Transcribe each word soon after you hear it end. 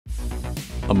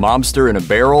A mobster in a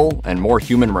barrel and more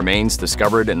human remains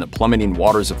discovered in the plummeting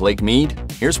waters of Lake Mead?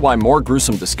 Here's why more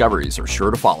gruesome discoveries are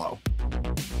sure to follow.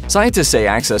 Scientists say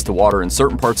access to water in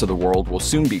certain parts of the world will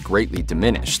soon be greatly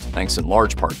diminished, thanks in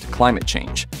large part to climate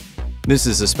change. This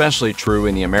is especially true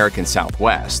in the American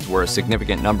Southwest, where a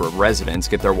significant number of residents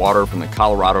get their water from the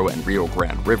Colorado and Rio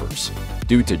Grande rivers.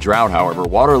 Due to drought, however,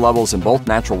 water levels in both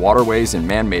natural waterways and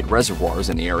man-made reservoirs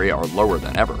in the area are lower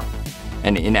than ever.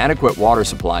 An inadequate water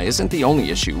supply isn't the only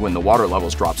issue when the water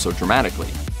levels drop so dramatically.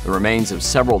 The remains of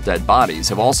several dead bodies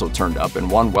have also turned up in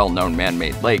one well-known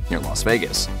man-made lake near Las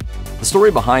Vegas. The story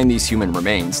behind these human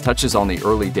remains touches on the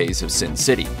early days of Sin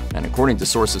City, and according to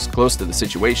sources close to the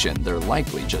situation, they're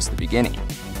likely just the beginning.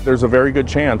 There's a very good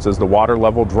chance as the water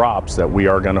level drops that we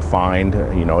are going to find,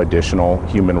 additional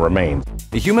human remains.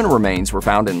 The human remains were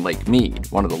found in Lake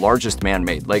Mead, one of the largest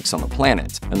man-made lakes on the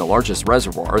planet and the largest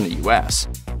reservoir in the U.S.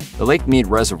 The Lake Mead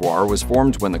Reservoir was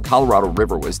formed when the Colorado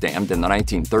River was dammed in the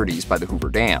 1930s by the Hoover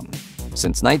Dam.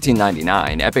 Since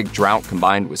 1999, epic drought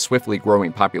combined with swiftly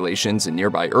growing populations in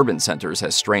nearby urban centers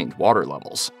has strained water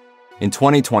levels. In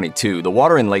 2022, the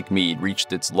water in Lake Mead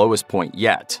reached its lowest point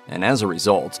yet, and as a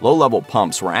result, low-level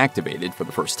pumps were activated for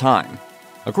the first time.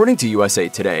 According to USA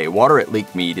Today, water at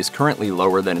Lake Mead is currently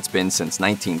lower than it's been since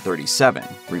 1937,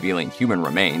 revealing human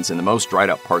remains in the most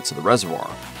dried-up parts of the reservoir.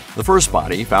 The first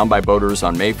body, found by boaters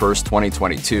on May 1,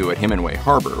 2022 at Hemingway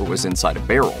Harbor, was inside a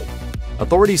barrel.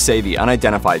 Authorities say the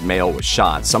unidentified male was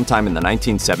shot sometime in the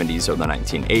 1970s or the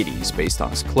 1980s based on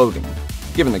his clothing.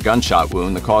 Given the gunshot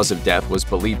wound, the cause of death was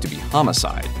believed to be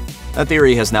homicide. That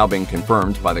theory has now been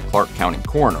confirmed by the Clark County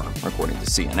coroner, according to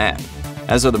CNN.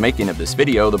 As of the making of this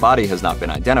video, the body has not been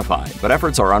identified, but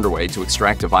efforts are underway to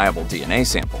extract a viable DNA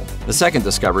sample. The second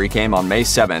discovery came on May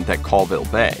 7th at Colville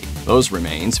Bay. Those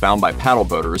remains, found by paddle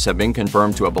boaters, have been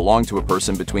confirmed to have belonged to a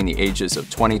person between the ages of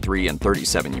 23 and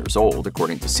 37 years old,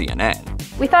 according to CNN.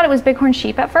 We thought it was bighorn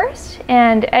sheep at first,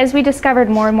 and as we discovered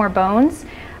more and more bones,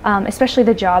 especially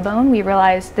the jawbone, we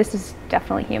realized this is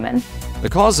definitely human. The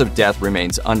cause of death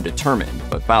remains undetermined,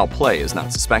 but foul play is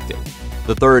not suspected.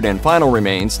 The third and final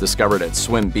remains, discovered at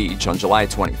Swim Beach on July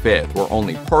 25th, were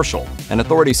only partial, and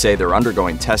authorities say they're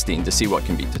undergoing testing to see what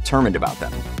can be determined about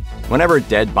them. Whenever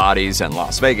dead bodies and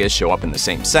Las Vegas show up in the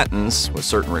same sentence, with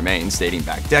certain remains dating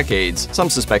back decades, some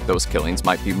suspect those killings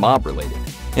might be mob-related.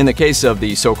 In the case of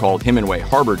the so-called Hemingway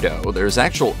Harbor doe, there's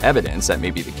actual evidence that may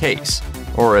be the case.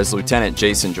 Or as Lieutenant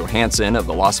Jason Johansson of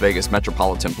the Las Vegas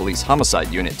Metropolitan Police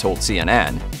Homicide Unit told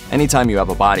CNN, anytime you have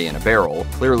a body in a barrel,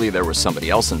 clearly there was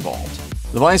somebody else involved.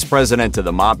 The vice president of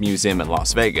the Mob Museum in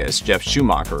Las Vegas, Jeff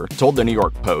Schumacher, told the New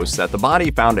York Post that the body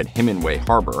found at Hemingway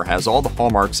Harbor has all the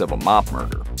hallmarks of a mob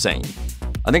murder, saying,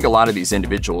 "I think a lot of these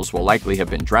individuals will likely have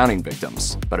been drowning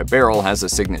victims, but a barrel has a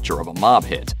signature of a mob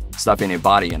hit, stuffing a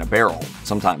body in a barrel.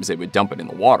 Sometimes they would dump it in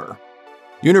the water."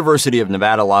 University of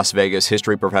Nevada, Las Vegas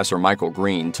history professor Michael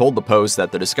Green told the Post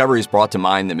that the discoveries brought to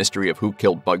mind the mystery of who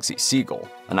killed Bugsy Siegel,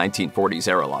 a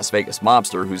 1940s-era Las Vegas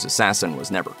mobster whose assassin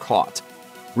was never caught.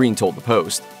 Green told the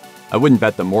Post, "I wouldn't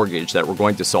bet the mortgage that we're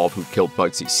going to solve who killed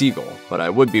Bugsy Siegel, but I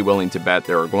would be willing to bet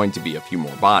there are going to be a few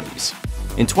more bodies."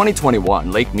 In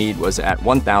 2021, Lake Mead was at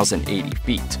 1,080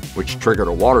 feet, which triggered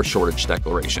a water shortage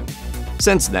declaration.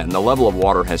 Since then, the level of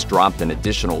water has dropped an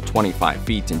additional 25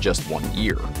 feet in just 1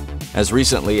 year. As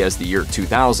recently as the year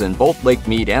 2000, both Lake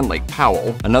Mead and Lake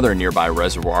Powell, another nearby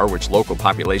reservoir which local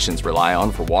populations rely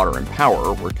on for water and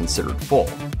power, were considered full.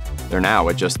 They're now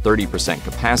at just 30%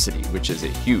 capacity, which is a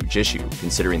huge issue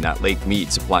considering that Lake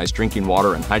Mead supplies drinking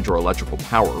water and hydroelectrical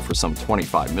power for some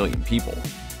 25 million people.